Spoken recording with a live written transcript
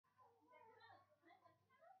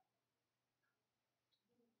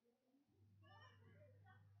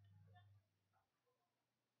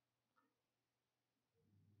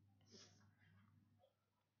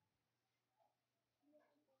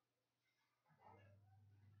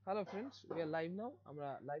Hello friends, we are live নাও। আমরা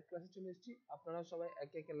live ক্লাসে চলে এসেছি। আপনারা সবাই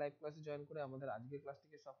একে একে লাইভ ক্লাসে জয়েন করে আমাদের আজকের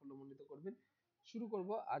ক্লাসটিকে সাফল্যমণ্ডিত করবেন। শুরু করব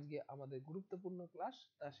আজকে আমাদের গুরুত্বপূর্ণ ক্লাস,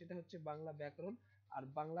 সেটা হচ্ছে বাংলা ব্যাকরণ। আর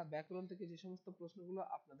বাংলা ব্যাকরণ থেকে যে সমস্ত প্রশ্নগুলো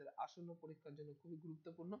আপনাদের আসন্ন পরীক্ষার জন্য খুবই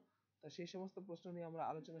গুরুত্বপূর্ণ, তা সেই সমস্ত প্রশ্ন নিয়ে আমরা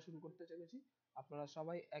আলোচনা শুরু করতে চলেছি। আপনারা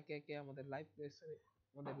সবাই একে একে আমাদের লাইভ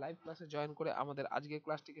ক্লাসে জয়েন করে আমাদের আজকের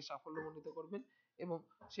ক্লাসটিকে সাফল্যমণ্ডিত করবেন। এবং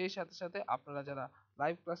সেই সাথে সাথে আপনারা যারা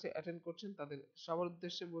লাইভ ক্লাসে অ্যাটেন্ড করছেন তাদের সবার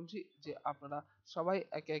উদ্দেশ্যে বলছি যে আপনারা সবাই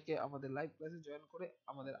একে একে আমাদের লাইভ ক্লাসে জয়েন করে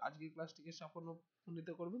আমাদের আজকের ক্লাসটিকে সাফল্যমণ্ডিত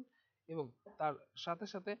করবেন। এবং তার সাথে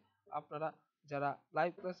সাথে আপনারা যারা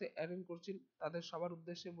লাইভ ক্লাসে অ্যাটেন্ড করছেন তাদের সবার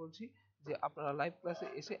উদ্দেশ্যে বলছি যে আপনারা লাইভ ক্লাসে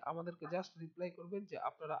এসে আমাদেরকে জাস্ট রিপ্লাই করবেন যে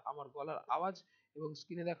আপনারা আমার গলার আওয়াজ এবং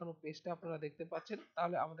স্ক্রিনে দেখানো পেজটা আপনারা দেখতে পাচ্ছেন,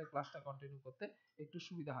 তাহলে আমাদের ক্লাসটা কন্টিনিউ করতে একটু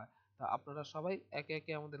সুবিধা হয়। তা আপনারা সবাই একে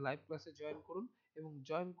একে আমাদের লাইভ ক্লাসে জয়েন করুন এবং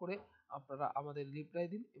জয়েন করে আপনারা আমাদের রিপ্লাই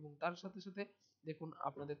দিন। এবং তার সাথে সাথে দেখুন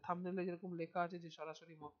আপনাদের থাম্বনেলে যেরকম লেখা আছে যে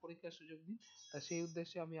সরাসরি মক পরীক্ষার সুযোগ দিন, তা সেই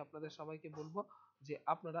উদ্দেশ্যে আমি আপনাদের সবাইকে বলবো যে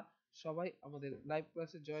আপনারা সবাই আমাদের লাইভ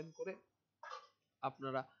ক্লাসে জয়েন করে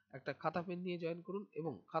আপনারা একটা খাতা পেন নিয়ে জয়েন করুন।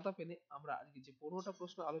 এবং খাতা পেনে আমরা আজকে যে 15টা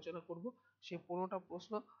প্রশ্ন আলোচনা করব, সেই 15টা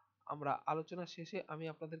প্রশ্ন আমরা আলোচনা শেষে আমি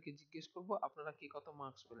আপনাদেরকে জিজ্ঞেস করব আপনারা কি কত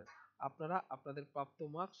মার্কস পেলেন। আপনারা আপনাদের প্রাপ্ত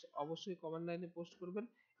মার্কস অবশ্যই কমেন্ট লাইনে পোস্ট করবেন।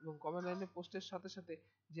 এবং কমেন্ট লাইনে পোস্টের সাথে সাথে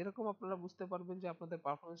যেরকম আপনারা বুঝতে পারবেন যে আপনাদের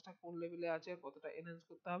পারফরমেন্সটা কোন লেভেলে আছে আর কতটা এনহ্যান্স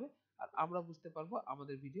করতে হবে, আর আমরা বুঝতে পারবো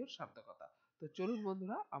আমাদের ভিডিওর সার্থকতা। তো চলুন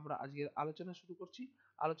বন্ধুরা, আমরা আজকের আলোচনা শুরু করছি।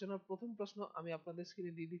 আলোচনার প্রথম প্রশ্ন আমি আপনাদের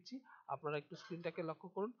স্ক্রিনে দিয়ে দিচ্ছি, আপনারা একটু স্ক্রিনটাকে লক্ষ্য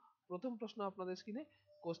করুন। প্রথম প্রশ্ন আপনাদের স্ক্রিনে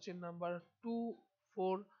কোশ্চেন নাম্বার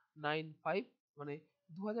 2495, মানে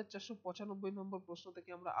 2495 নম্বর প্রশ্ন থেকে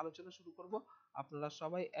আমরা আলোচনা শুরু করব। আপনারা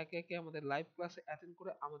সবাই একে একে আমাদের লাইভ ক্লাসে অ্যাটেন্ড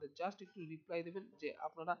করে আমাদের জাস্ট একটু রিপ্লাই দেবেন যে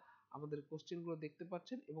আপনারা আমাদের কোশ্চেনগুলো দেখতে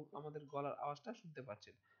পাচ্ছেন এবং আমাদের গলার আওয়াজটা শুনতে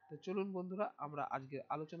পাচ্ছেন। তো চলুন বন্ধুরা, আমরা আজকের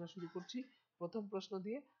আলোচনা শুরু করছি প্রথম প্রশ্ন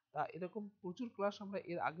দিয়ে। তা এরকম প্রচুর ক্লাস আমরা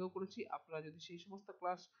এর আগেও করেছি। আপনারা যদি সেই সমস্ত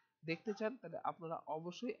ক্লাস দেখতে চান তাহলে আপনারা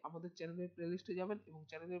অবশ্যই আমাদের চ্যানেলের প্লেলিস্টে যাবেন এবং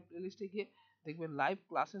চ্যানেলের প্লেলিস্টে গিয়ে দেখবেন লাইভ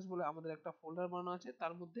ক্লাসেস বলে আমাদের একটা ফোল্ডার বানানো আছে,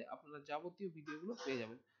 তার মধ্যে আপনারা যাবতীয় ভিডিওগুলো পেয়ে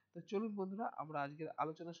যাবেন। তো চলুন বন্ধুরা, আমরা আজকের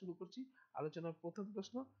আলোচনা শুরু করছি। আলোচনার প্রথম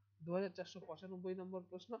প্রশ্ন 2495 নম্বর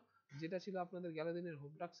প্রশ্ন, যেটা ছিল আপনাদের গেল দিনের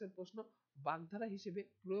হোমটাস্কের প্রশ্ন। বাগধারা হিসেবে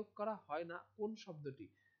প্রয়োগ করা হয় না কোন শব্দটি?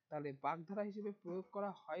 তাহলে বাগধারা হিসেবে প্রয়োগ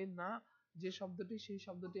করা হয় না যে শব্দটি, সেই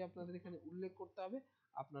শব্দটি আপনাদের এখানে উল্লেখ করতে হবে।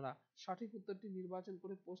 আপনারা সঠিক উত্তরটি নির্বাচন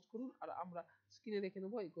করে পোস্ট করুন আর আমরা স্ক্রিনে দেখে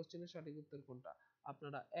নেবো এই কোশ্চেনের সঠিক উত্তর কোনটা।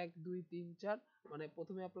 আপনারা 1 2 3 4, মানে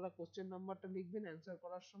প্রথমে আপনারা কোশ্চেন নাম্বারটা লিখবেন অ্যান্সার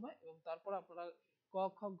করার সময়, এবং তারপর আপনারা ক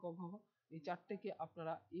খ গ ঘ এই চারটেকে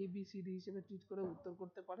আপনারা এ বি সি ডি হিসেবে ট্রিট করে উত্তর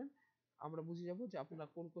করতে পারেন। আমরা বুঝে যাব যে আপনারা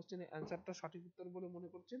কোন কোশ্চেনের অ্যান্সারটা সঠিক উত্তর বলে মনে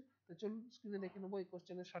করছেন। তো চলুন স্ক্রিনে দেখে নেবো এই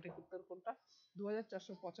কোশ্চেনের সঠিক উত্তর কোনটা।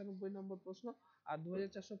 2495 নম্বর প্রশ্ন। আর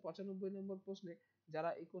 2495 নম্বর প্রশ্নে যারা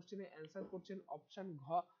এই কোশ্চেনে অ্যান্সার করছেন অপশন ঘ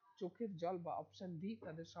চোখের জল বা অপশন ডি,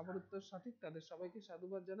 তাদের সবার উত্তর সঠিক, তাদের সবাইকে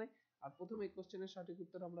সাধুবাদ জানাই। আর প্রথম এই কোশ্চেনের সঠিক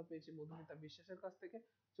উত্তর আমরা পেয়েছি মধুমিতা বিশ্বাসের কাছ থেকে।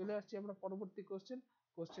 চলে আসছি আমরা পরবর্তী কোশ্চেন,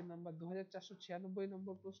 কোশ্চেন নাম্বার 2496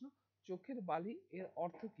 নম্বর প্রশ্ন। চোখের বালি এর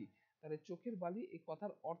অর্থ কি? তাহলে চোখের বালি এই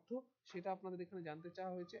কথার অর্থ সেটা আপনাদের এখানে জানতে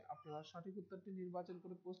চাওয়া হয়েছে। আপনারা সঠিক উত্তরটি নির্বাচন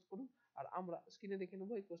করে পোস্ট করুন আর আমরা স্ক্রিনে দেখে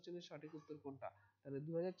নেবো এই কোশ্চেনের সঠিক উত্তর কোনটা। তাহলে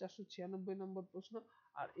 2496 নম্বর প্রশ্ন।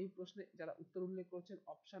 আর এই প্রশ্নে যারা উত্তর উল্লেখ করেছেন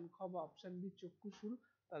অপশন খ বা অপশন বি চক্ষুশূল,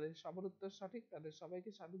 তাদের সবার উত্তর সঠিক, তাদের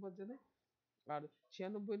সবাইকে সাধুবাদ জানাই। আর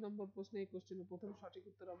 96 নম্বর প্রশ্নে এই কোশ্চেনের প্রথম সঠিক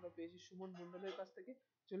উত্তর আমরা পেয়েছি সুমন মন্ডলের কাছ থেকে।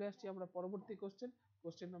 চলে আসছি আমরা পরবর্তী কোশ্চেন,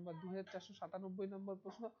 কোশ্চেন নাম্বার 2497 নম্বর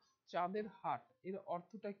প্রশ্ন। চাঁদের হাট এর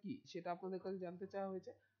অর্থটা কি সেটা আপনাদের কাছে জানতে চাওয়া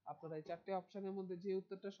হয়েছে। আপনারা এই চারটে অপশনের মধ্যে যে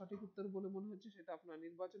উত্তরটা সঠিক উত্তর বলে মনে হচ্ছে সেটা আপনারা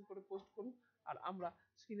নির্বাচন করে পোস্ট করুন আর আমরা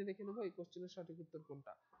স্ক্রিনে দেখে নেবো এই কোশ্চেনের সঠিক উত্তর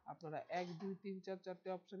কোনটা। আপনারা 1 2 3 4 চারটে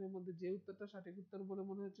অপশনের মধ্যে যে উত্তরটা সঠিক উত্তর বলে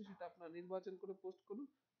মনে হচ্ছে সেটা আপনারা নির্বাচন করে পোস্ট করুন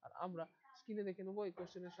আর আমরা স্ক্রিনে দেখে নেবো এই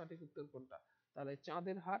কোশ্চেনের সঠিক উত্তর কোনটা। তাহলে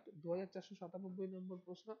চাঁদের হাট 2497 নম্বর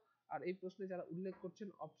প্রশ্ন। আর এই প্রশ্নে যারা উল্লেখ করছেন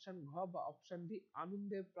অপশন ঘ বা অপশন ডি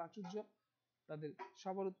আনন্দের প্রাচুর্য, তাদের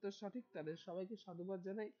সবার উত্তর সঠিক, তাদের সবাইকে সাধুবাদ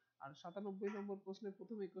জানাই। আর 97 নম্বর প্রশ্নের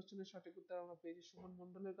প্রথম এই কোশ্চেনের সঠিক উত্তর আমরা পেয়েছি সুমন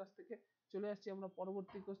মন্ডলের কাছ থেকে। চলে আসছি আমরা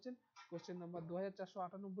পরবর্তী কোশ্চেন, কোশ্চেন নাম্বার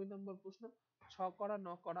 2498 নম্বর প্রশ্ন। ছ করা ন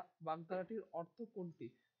করা বাগধারাটির অর্থ কোনটি?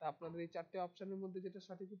 তা আপনাদের এই চারটে অপশনের মধ্যে যেটা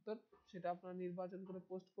সঠিক উত্তর সেটা আপনারা নির্বাচন করে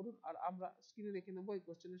পোস্ট করুন আর আমরা স্ক্রিনে দেখে নেবো এই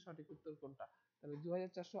কোশ্চেনের সঠিক উত্তর কোনটা। তাহলে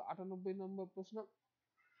 2498 নম্বর প্রশ্ন।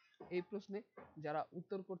 এই প্রশ্নে যারা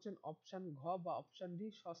উত্তর করছেন অপশন ঘ বা অপশন ডি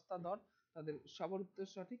সস্তা দর, তাদের সবার উত্তর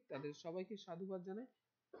সঠিক, তাদের সবাইকে সাধুবাদ জানাই।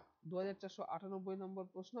 2498 নম্বর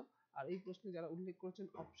প্রশ্ন। আর এই প্রশ্নে যারা উল্লেখ করেছেন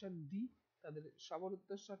অপশন ডি তাদের সবার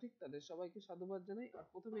উত্তর সঠিক, তাদের সবাইকে সাধুবাদ জানাই। আর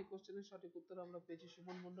প্রথমে এই কোশ্চেনের সঠিক উত্তর আমরা পেয়েছি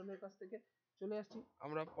সুমন মন্ডলের কাছ থেকে। চলে আসছি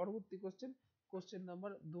আমরা পরবর্তী কোশ্চেন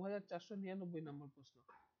নাম্বার 2499 নম্বর প্রশ্ন।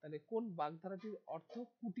 তাহলে কোন বাগধারাটির অর্থ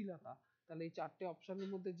কুটিলতা? তাহলে এই চারটে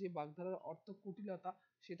অপশনের মধ্যে যে বাগধারার অর্থ কুটিলতা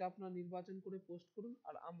সেটা আপনারা নির্বাচন করে পোস্ট করুন,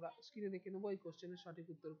 আর আমরা স্ক্রিনে দেখে নেবো এই কোশ্চেনের সঠিক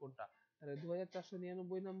উত্তর কোনটা। তাহলে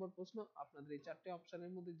 2499 নম্বর প্রশ্ন, আপনাদের এই চারটে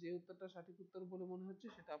অপশনের মধ্যে যে উত্তরটা সঠিক উত্তর বলে মনে হচ্ছে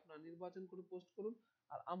সেটা আপনারা নির্বাচন করে পোস্ট করুন,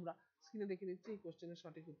 আর আমরা স্ক্রিনে দেখে নিচ্ছি এই কোশ্চেনের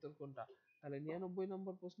সঠিক উত্তর কোনটা। তাহলে 99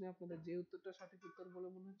 নম্বর প্রশ্নে আপনাদের যে উত্তরটা সঠিক উত্তর বলে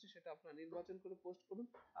মনে হচ্ছে সেটা আপনারা নির্বাচন করে পোস্ট করুন,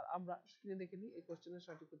 আর আমরা স্ক্রিনে দেখে নিই এই কোশ্চেনের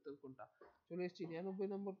সঠিক উত্তর কোনটা। চলে এসেছি 99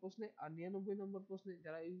 নম্বর প্রশ্নে। আর 99 নম্বর প্রশ্নে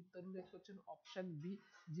যারা এই উত্তর উল্লেখ করছেন অপশন বি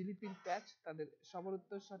জিলিপির প্যাচ, তাদের সবার উত্তর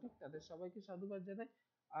সঠিক, তাদের সবাইকে সাধুবাদ জানাই।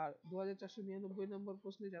 আর 2499 নম্বর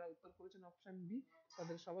প্রশ্নে যারা উত্তর করেছেন অপশন বি,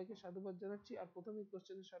 তাদের সবাইকে সাধুবাদ জানাচ্ছি। আর প্রথমেই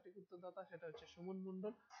কোশ্চেনের সঠিক উত্তরদাতা সেটা হচ্ছে সুমন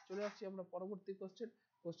মন্ডল। চলে আসছি আমরা পরবর্তী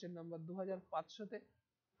কোশ্চেন নাম্বার 2500-তে।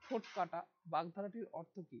 ঠোঁট কাটা বাগধারাটির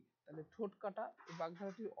অর্থ কি? তাহলে ঠোঁট কাটা এই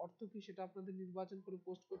বাগধারাটির অর্থ কি সেটা আপনাদের নির্বাচন করে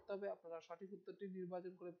পোস্ট করতে হবে। আপনারা সঠিক উত্তরটি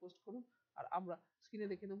নির্বাচন করে পোস্ট করুন, আর আমরা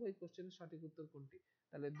স্ক্রিনে দেখে নেবো এই কোশ্চেনের সঠিক উত্তর কোনটি।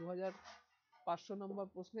 তাহলে 2500 নম্বর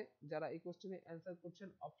প্রশ্নে যারা এই কোশ্চেনে অ্যান্সার করছেন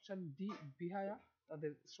অপশন ডি বিহায়া,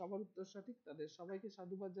 তাদের সবার উত্তর সঠিক, তাদের সবাইকে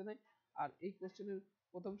সাধুবাদ জানাই। আর এই কোশ্চেনের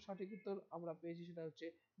প্রথম সঠিক উত্তর আমরা পেয়েছি সেটা হচ্ছে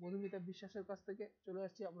মধুমিতা বিশ্বাসের কাছ থেকে। চলে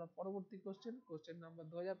আসছি আমরা পরবর্তী কোশ্চেন নাম্বার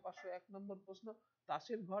 2501 নম্বর প্রশ্ন,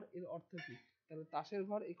 তাসের ঘর এর অর্থ কি? তাহলে তাসের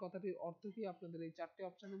ঘর এই কথাটির অর্থ কি? আপনাদের এই চারটে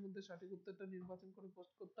অপশনের মধ্যে সঠিক উত্তরটা নির্বাচন করে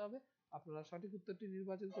পোস্ট করতে হবে। আপনারা সঠিক উত্তরটি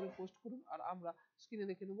নির্বাচন করে পোস্ট করুন, আর আমরা স্ক্রিনে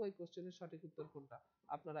দেখে নেবো এই কোশ্চেনের সঠিক উত্তর কোনটা।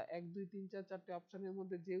 আপনারা 1 2 3 4 চারটে অপশনের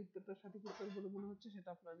মধ্যে যে উত্তরটা সঠিক উত্তর বলে মনে হচ্ছে সেটা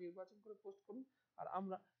আপনারা নির্বাচন করে পোস্ট করুন, আর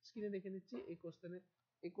আমরা স্ক্রিনে দেখে নিচ্ছি এই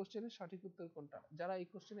কোশ্চেনের সঠিক উত্তর কোনটা। যারা এই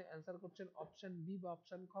কোশ্চেনে অ্যান্সার করছেন অপশন বি বা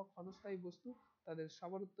অপশন খ ক্ষণস্থায়ী বস্তু, তাদের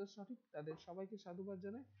সবার উত্তর সঠিক, তাদের সবাইকে সাধুবাদ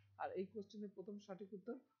জানাই। আর এই কোশ্চেনের প্রথম সঠিক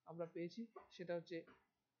উত্তর আমরা পেয়েছি সেটা হচ্ছে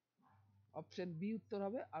অপশন বি উত্তর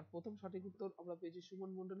হবে। আর প্রথম সঠিক উত্তর আমরা পেয়েছি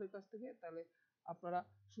সুমন মন্ডলের কাছ থেকে। তাহলে আপনারা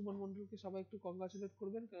সুমন মন্ডলকে সবাই একটু কংগ্রাচুলেট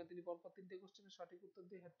করবেন, কারণ তিনি পরপর 3টে কোশ্চেনের সঠিক উত্তর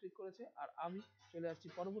দিয়ে হ্যাট্রিক করেছে। আর আমি চলে আসছি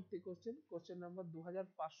পরবর্তী কোশ্চেন নাম্বার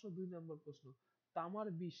 2502 নম্বর প্রশ্ন, তামার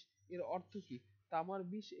বিষ এর অর্থ কি? তামার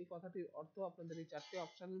বিষ এই কথাটির অর্থ আপনাদের এই চারটে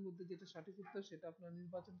অপশনের মধ্যে যেটা সঠিক উত্তর সেটা আপনারা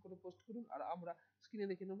নির্বাচন করে পোস্ট করুন, আর আমরা স্ক্রিনে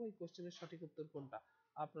দেখে নেবো এই কোশ্চেনের সঠিক উত্তর কোনটা।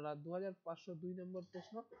 আপনারা 2502 নম্বর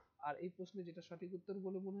প্রশ্ন, আর এই প্রশ্নে যেটা সঠিক উত্তর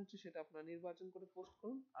বলে মনে হচ্ছে সেটা আপনারা নির্বাচন করে পোস্ট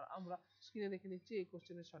করুন, আর আমরা স্ক্রিনে দেখে নিচ্ছি এই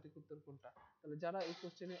কোশ্চেনের সঠিক উত্তর কোনটা। তাহলে যারা এই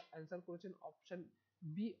কোশ্চেনে অ্যান্সার করেছেন অপশন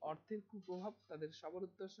বি অর্থের কুপ্রভাব, তাদের সবার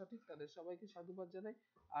উত্তর সঠিক, তাদের সবাইকে সাধুবাদ জানাই।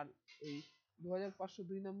 আর এই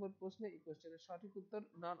 2502 নম্বর প্রশ্নে এই কোশ্চেনের সঠিক উত্তর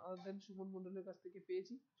নান আদার দেন সুমন মন্ডলের কাছ থেকে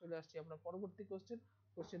পেয়েছি। চলে আসছি আমরা পরবর্তী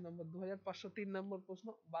কোশ্চেন নাম্বার 2503 নম্বর প্রশ্ন,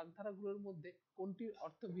 বাগধারাগুলোর মধ্যে কোনটির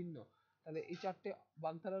অর্থ ভিন্ন? তাহলে এই চারটে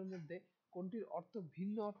বাগধারার মধ্যে কোনটির অর্থ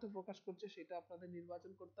ভিন্ন অর্থ প্রকাশ করছে সেটা আপনাদের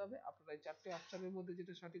নির্বাচন করতে হবে। আপনারা এই চারটে অপশনের মধ্যে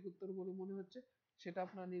যেটা সঠিক উত্তর বলে মনে হচ্ছে সেটা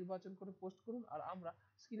আপনারা নির্বাচন করে পোস্ট করুন, আর আমরা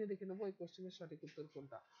স্ক্রিনে দেখে নেবো এই কোশ্চেনের সঠিক উত্তর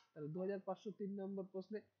কোনটা। তাহলে 2503 নম্বর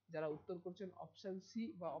প্রশ্নে যারা উত্তর করছেন অপশন সি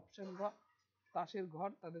বা অপশন ঘ তাসের ঘর,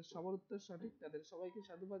 তাদের সবার উত্তর সঠিক, তাদের সবাইকে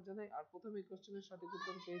সাধুবাদ জানাই। আর প্রথমে এই কোশ্চেনের সঠিক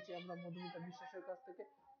উত্তর পেয়েছি আমরা মধুমিতা বিশ্বাসের কাছ থেকে।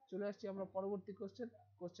 চলে আসছি আমরা পরবর্তী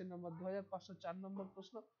কোশ্চেন নাম্বার 2504 নম্বর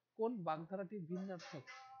প্রশ্ন, কোন বাগধারাটি ভিন্নার্থক?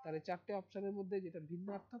 তাহলে চারটে অপশনের মধ্যে যেটা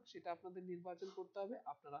ভিন্নার্থক সেটা আপনাদের নির্বাচন করতে হবে।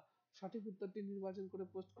 আপনারা সঠিক উত্তরটি নির্বাচন করে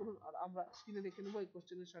পোস্ট করুন, আর আমরা স্ক্রিনে দেখে নেবো এই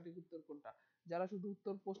কোশ্চেনের সঠিক উত্তর কোনটা। যারা শুধু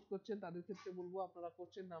উত্তর পোস্ট করছেন তাদের ক্ষেত্রে বলবো আপনারা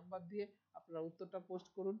কোশ্চেন নাম্বার দিয়ে আপনারা উত্তরটা পোস্ট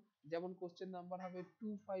করুন। যেমন কোশ্চেন নাম্বার হবে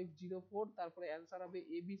 2504, তারপরে অ্যান্সার হবে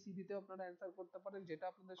ABC দিতেও আপনারা অ্যান্সার করতে পারেন, যেটা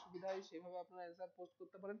আপনাদের সুবিধা হয় সেভাবে আপনারা অ্যান্সার পোস্ট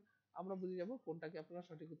করতে পারেন। আমরা বুঝে যাব কোনটাকে আপনারা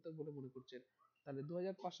সঠিক উত্তর বলে মনে করছেন। তাহলে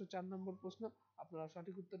 2504 নম্বর প্রশ্ন, আপনারা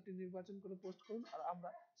সঠিক উত্তরটি নির্বাচন করে পোস্ট করুন, আর আমরা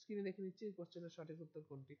স্ক্রিনে দেখে নিচ্ছি এই কোশ্চেনের সঠিক উত্তর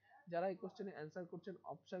কোনটি। যারা এই কোশ্চেনে অ্যান্সার করছেন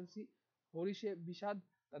অপশন সি হরিষে বিষাদ,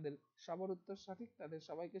 তাদের সবার উত্তর সঠিক, তাদের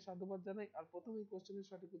সবাইকে সাধুবাদ জানাই। আর প্রথম এই কোশ্চেনের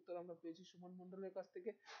সঠিক উত্তর আমরা পেয়েছি সুমন মন্ডলের কাছ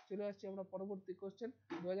থেকে। চলে আসছি আমরা পরবর্তী কোশ্চেন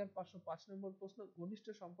 2505 নম্বর প্রশ্ন, ঘনিষ্ঠ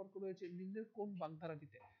সম্পর্ক রয়েছে নিম্নের কোন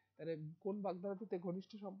বাগধারাটিতে? তাহলে কোন বাগধারাটিতে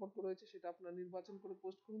ঘনিষ্ঠ সম্পর্ক রয়েছে সেটা আপনারা নির্বাচন করে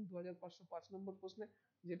পোস্ট করুন 2505 নম্বর প্রশ্নে।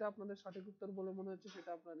 যেটা আপনাদের সঠিক উত্তর বলে মনে হচ্ছে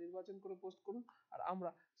সেটা আপনারা নির্বাচন করে পোস্ট করুন, আর আমরা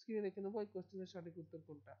স্ক্রিনে দেখে নেবো এই কোশ্চেনের সঠিক উত্তর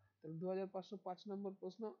কোনটা। তাহলে 2505 নম্বর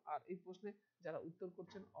প্রশ্ন, আর এই প্রশ্নে যারা উত্তর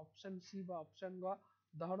করছেন অপশন সি বা অপশন গ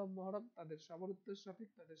দহরম মহরম, তাদের সবার উত্তর সঠিক,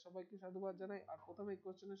 তাদের সবাইকে সাধুবাদ জানাই। আর প্রথমে এই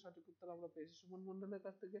কোশ্চেনের সঠিক উত্তর আমরা পেয়েছি সুমন মন্ডলের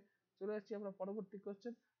কাছ থেকে। চলে আসছি আমরা পরবর্তী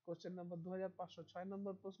কোশ্চেন নাম্বার 2506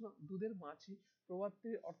 নম্বর প্রশ্ন, দুধের মাছি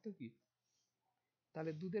প্রবাদটির অর্থ কি?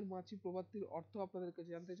 তাহলে দুধের মাছি প্রবাদটির অর্থ আপনাদের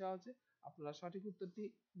কাছে জানতে চাওয়া হচ্ছে। আপনারা সঠিক উত্তরটি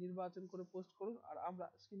নির্বাচন করে পোস্ট করুন, আর আমরা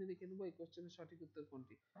স্ক্রিনে দেখে নেব এই কোশ্চেনের সঠিক উত্তর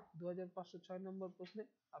কোনটি। 2506 নম্বর প্রশ্নে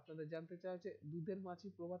আপনাদের জানতে চাওয়া হচ্ছে দুধের মাছি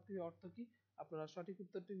প্রবাদটির অর্থ কি। আপনারা সঠিক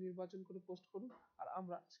উত্তরটি নির্বাচন করে পোস্ট করুন, আর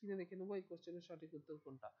আমরা স্ক্রিনে দেখে নেব এই কোশ্চেনের সঠিক উত্তর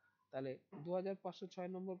কোনটা। তাহলে 2506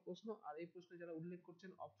 নম্বর প্রশ্ন, আর এই প্রশ্নে যারা উল্লেখ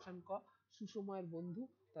করছেন অপশন ক সুসময়ের বন্ধু,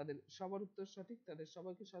 তাদের সবার উত্তর সঠিক, তাদের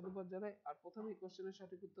সবাইকে সাধুবাদ জানাই। আর প্রথমেই কোশ্চেনের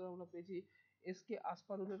সঠিক উত্তর আমরা পেয়েছি এসকে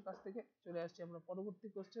আসফারুলের কাছ থেকে। চলে আসছি আমরা পরবর্তী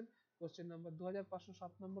কোশ্চেন নাম্বার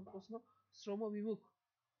 2507 নম্বর প্রশ্ন, শ্রমবিমুখ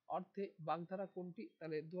অর্থে বাগধারা কোনটি।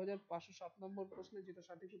 তাহলে 2507 নম্বর প্রশ্নে যেটা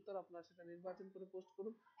সঠিক উত্তর আপনারা সেটা নির্বাচন করে পোস্ট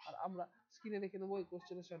করুন, আর আমরা স্ক্রিনে দেখে নেবো এই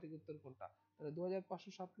কোশ্চেনের সঠিক উত্তর কোনটা। তাহলে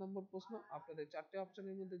 2507 নম্বর প্রশ্ন, আপনাদের চারটে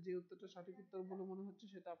অপশনের মধ্যে যে উত্তরটা সঠিক উত্তর বলে মনে হচ্ছে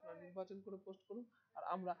সেটা আপনারা নির্বাচন করে পোস্ট করুন, আর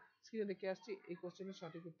আমরা স্ক্রিনে দেখে আসছি এই কোশ্চেনের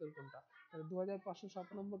সঠিক উত্তর কোনটা। তাহলে 2507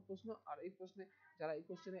 নম্বর প্রশ্ন, আর এই প্রশ্নে যারা এই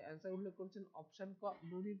কোশ্চেনের অ্যান্সার উল্লেখ করছেন অপশন ক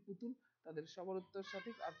নুনির পুতুল, তাদের সবার উত্তর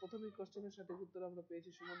সঠিক। আর প্রথমেই কোশ্চেনের সঠিক উত্তর আমরা পেয়েছি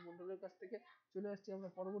সুমন মন্ডলের কাছ থেকে। চলে আসছি আমরা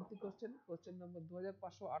পরবর্তী কোশ্চেন নাম্বার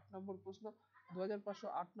 2508 নম্বর প্রশ্ন।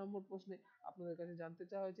 2508 নম্বর প্রশ্নে আপনাদের কাছে জানতে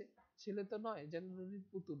চাওয়া হয়েছে ছেলে তো নয় যেন নুনির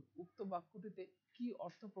পুতুল উক্ত বাক্যটিতে কি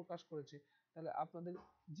অর্থ প্রকাশ করেছে। তাহলে আপনাদের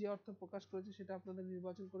যে অর্থ প্রকাশ করেছে সেটা আপনাদের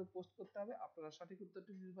নির্বাচন করে পোস্ট করতে হবে। আপনারা সঠিক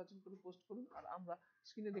উত্তরটি নির্বাচন করে পোস্ট করুন, আর আমরা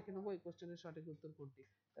স্ক্রিনে দেখে নেবো এই কোশ্চেনের সঠিক উত্তর কোনটি।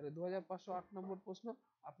 তাহলে 2508 নম্বর প্রশ্ন,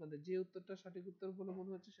 আপনাদের যে উত্তরটা সঠিক উত্তর বলে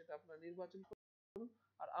মনে হচ্ছে সেটা আপনারা নির্বাচন করুন,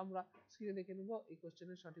 আর আমরা স্ক্রিনে দেখে নেব এই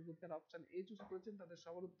কোশ্চেনের সঠিক উত্তর। অপশন এ চুজ করেছেন তাদের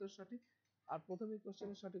সবার উত্তর সঠিক। আর প্রথমেই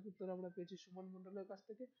কোশ্চেনের সঠিক উত্তর আমরা পেয়েছি সুমন মন্ডলের কাছ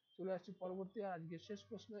থেকে। চলে আসছি পরবর্তী আর আজকের শেষ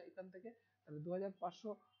প্রশ্ন এখান থেকে। তাহলে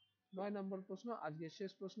 2509 নম্বর প্রশ্ন, আজকের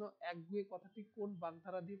শেষ প্রশ্ন, একগুঁয়ে কথাটি কোন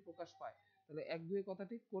বাগধারা দিয়ে প্রকাশ পায়। তাহলে একগুঁয়ে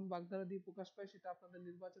কথাটি কোন বাগধারা দিয়ে প্রকাশ পায় সেটা আপনাদের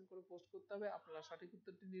নির্বাচন করে পোস্ট করতে হবে। আপনারা সঠিক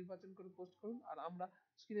উত্তরটি নির্বাচন করে পোস্ট করুন, আর আমরা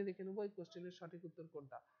স্ক্রিনে দেখে নেব এই কোশ্চেনের সঠিক উত্তর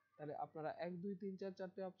কোনটা। তাহলে আপনারা 1 2 3 4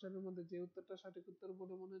 চারটে অপশনের মধ্যে যে উত্তরটা সঠিক উত্তর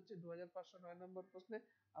বলে মনে হচ্ছে 2509 নম্বর প্রশ্নে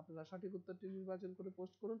আপনারা সঠিক উত্তরটি নির্বাচন করে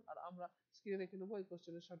পোস্ট করুন, আর আমরা স্ক্রিনে দেখে নেব এই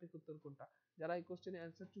কোশ্চেনের সঠিক উত্তর কোনটা। যারা এই কোশ্চেনে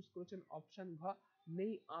অ্যান্সার চুজ করেছেন অপশন ঘ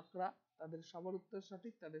নেই আঁকড়া, তাদের সবার উত্তর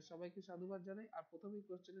সঠিক, তাদের সবাইকে সাধুবাদ জানাই। আর প্রথমেই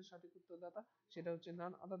কোশ্চেনের সঠিক উত্তরদাতা সেটা হচ্ছে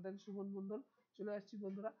নান আদার দেন সুমন মন্ডল। চলে আসছি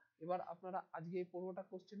বন্ধুরা, এবার আপনারা আজকে এই 15টা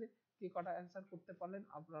কোশ্চেনে কে কটা অ্যান্সার করতে পারলেন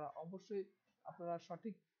আপনারা অবশ্যই আপনারা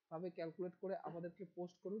সঠিক ভাবে ক্যালকুলেট করে আমাদেরকে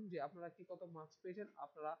পোস্ট করুন যে আপনারা কি কত মার্কস পেয়েছেন।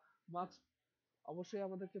 আপনারা মার্কস অবশ্যই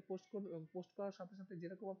আমাদেরকে পোস্ট করুন, এবং পোস্ট করার সাথে সাথে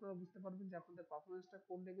যেরকম আপনারা বুঝতে পারবেন যে আপনাদের পারফরমেন্সটা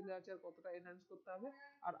কোন লেভেলে আছে আর কতটা এনহ্যান্স করতে হবে,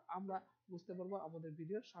 আর আমরা বুঝতে পারবো আমাদের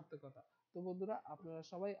ভিডিওর সার্থকতা। তো বন্ধুরা, আপনারা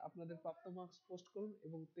সবাই আপনাদের প্রাপ্ত মার্কস পোস্ট করুন,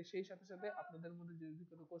 এবং সেই সাথে সাথে আপনাদের মধ্যে যদি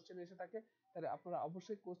কোনো কোশ্চেন এসে থাকে তাহলে আপনারা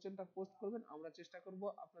অবশ্যই কোশ্চেনটা পোস্ট করবেন। আমরা চেষ্টা করব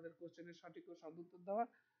আপনাদের কোশ্চেনের সঠিক ও সদুত্তর দেওয়ার।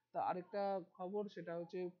 তা আরেকটা খবর সেটা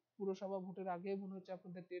হচ্ছে পুরসভা ভোটের আগে মনে হচ্ছে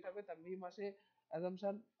আপনাদের টেট হবে, তা মে মাসে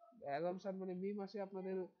অ্যাজাম্পশন মানে মে মাসে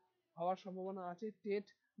আপনাদের হওয়ার সম্ভাবনা আছে টেট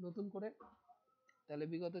নতুন করে। তাহলে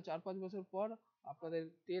বিগত 4-5 বছর পর আপনাদের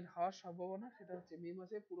টেট হওয়ার সম্ভাবনা সেটা হচ্ছে মে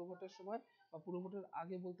মাসে পুরো ভোটের সময় বা পুরো ভোটের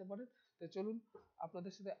আগে বলতে পারেন। তো চলুন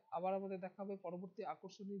আপনাদের সাথে আবার আমাদের দেখা হবে পরবর্তী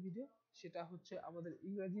আকর্ষণীয় ভিডিও, সেটা হচ্ছে আমাদের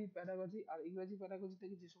ইংরেজি প্যাডাগজি। আর ইংরেজি প্যাডাগজি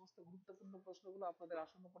থেকে যে সমস্ত গুরুত্বপূর্ণ প্রশ্নগুলো আপনাদের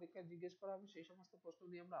আসন্ন পরীক্ষায় জিজ্ঞেস করা হবে সেই সমস্ত প্রশ্ন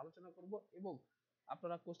নিয়ে আমরা আলোচনা করব, এবং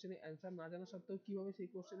আপনারা কোশ্চেনের অ্যান্সার না জানা সত্ত্বেও কিভাবে সেই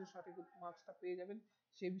কোশ্চেনের সঠিক মার্কসটা পেয়ে যাবেন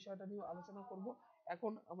সেই বিষয়টা নিয়ে আলোচনা করব।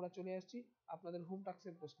 এখন আমরা চলে আসছি আপনাদের হোম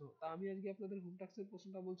টাস্কের প্রশ্ন। তা আমি আজকে আপনাদের হোম টাস্কের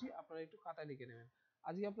প্রশ্নটা বলছি, আপনারা একটু খাতায় লিখে নেবেন।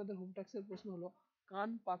 আজকে আপনাদের হোম টাস্কের প্রশ্ন হলো কান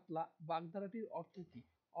পাতলা বাগধারাটির অর্থ কি।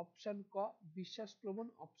 অপশন ক বিশ্বাসপ্রবণ,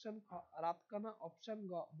 অপশন খ রাতকানা, অপশন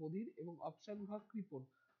গ বধির, এবং অপশন ঘ কৃপণ।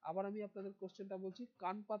 আবার আমি আপনাদের কোশ্চেনটা বলছি,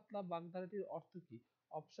 কান পাতলা বাগধারাটির অর্থ কি।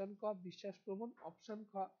 অপশন ক বিশ্বাসপ্রবণ, অপশন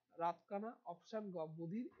খ রাতকানা, অপশন গ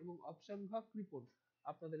বধির, এবং অপশন ঘ কৃপণ।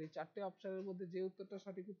 আপনাদের এই চারটে অপশনের মধ্যে যে উত্তরটা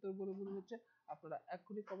সঠিক উত্তর বলে মনে হচ্ছে আপনারা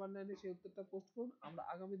এক্ষুনি কমেন্ট লাইনে সেই উত্তরটা পোস্ট করুন। আমরা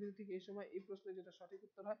আগামী দিনে ঠিক এই সময় এই প্রশ্নের যেটা সঠিক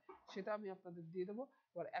উত্তর হয় সেটা আমি আপনাদের দিয়ে দেবো।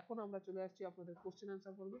 এবার এখন আমরা চলে আসছি আপনাদের কোশ্চেন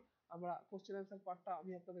অ্যান্সার পর্বে। আমরা কোশ্চেন অ্যান্সার পার্টটা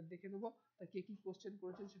আমি আপনাদের দেখে নেবো। তা কে কি কোশ্চেন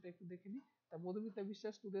করেছেন সেটা একটু দেখে নিই। তা মধুমিতা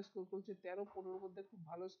বিশ্বাস টুডে স্কোর করেছে 13-15 মধ্যে খুব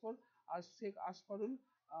ভালো স্কোর। আর শেখ আসফারুল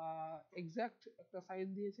এক্সাক্ট একটা সাইন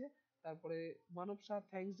দিয়েছে। তারপরে মানব শাহ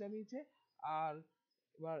থ্যাঙ্কস জানিয়েছে। আর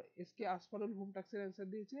এবার এসকে আসফারুল হোম টাস্কের অ্যান্সার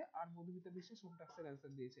দিয়েছে, আর মধুমিতা বিশ্বাস হোম টাস্কের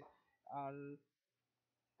অ্যান্সার দিয়েছে। আর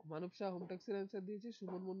মানব শাহ হোম টাস্কের অ্যান্সার দিয়েছে,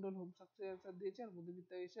 সুমন মন্ডল হোম টাস্কের অ্যান্সার দিয়েছে, আর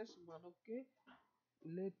মধুমিতা বিশ্বাস মানবকে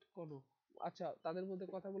লেট কোনো। আচ্ছা, তাদের মধ্যে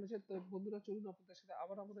কথা বলেছে। তো বন্ধুরা চলুন আপনাদের সাথে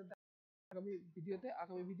আবার আমাদের আগামী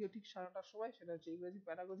ভিডিও ঠিক 9:30টার সময়, সেটা হচ্ছে ইংরেজি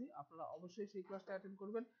প্যাডাগজি। আপনারা অবশ্যই সেই ক্লাসটা অ্যাটেন্ড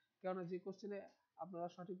করবেন, কেননা যে কোশ্চেনে আপনারা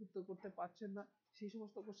সঠিক উত্তর করতে পারছেন না, সেই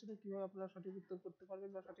সমস্ত কোশ্চেনে কিভাবে আপনারা সঠিক উত্তর করতে পারবেন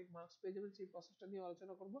বা সঠিক মার্কস পেয়ে যাবেন, সেই প্রসেসটা নিয়ে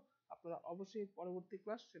আলোচনা করব। আপনারা অবশ্যই পরবর্তী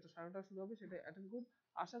ক্লাস, সেটা 9:30টায় শুরু হবে, সেটা অ্যাটেন্ড করুন।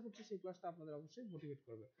 আশা করছি সেই ক্লাসটা আপনাদের অবশ্যই মোটিভেট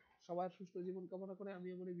করবে। সবার সুস্থ জীবন কামনা করে আমি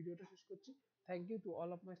আমার এই ভিডিওটা শেষ করছি। Thank you to all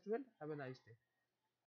of my student. Have a nice day.